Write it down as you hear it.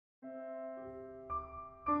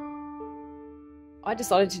I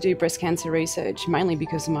decided to do breast cancer research mainly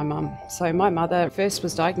because of my mum. So my mother first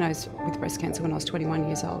was diagnosed with breast cancer when I was 21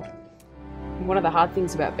 years old. One of the hard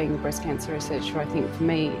things about being a breast cancer researcher, I think, for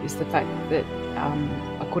me, is the fact that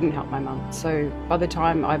I couldn't help my mum. So by the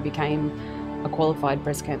time I became a qualified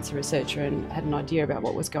breast cancer researcher and had an idea about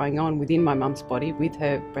what was going on within my mum's body with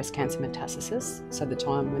her breast cancer metastasis, so the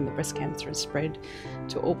time when the breast cancer has spread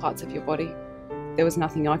to all parts of your body, there was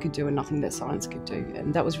nothing I could do and nothing that science could do.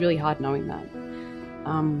 And that was really hard knowing that.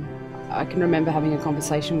 I can remember having a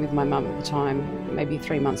conversation with my mum at the time, maybe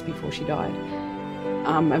 3 months before she died.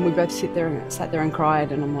 And we both sat there and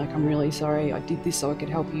cried, and I'm like, I'm really sorry, I did this so I could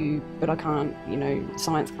help you, but I can't,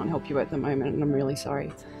 science can't help you at the moment, and I'm really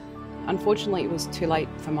sorry. Unfortunately, it was too late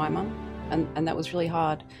for my mum, and that was really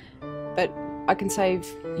hard. But I can save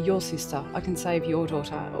your sister, I can save your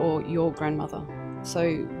daughter or your grandmother.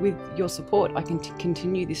 So with your support, I can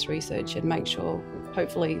continue this research and make sure,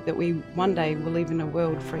 hopefully, that we one day will live in a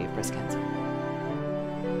world free of breast cancer.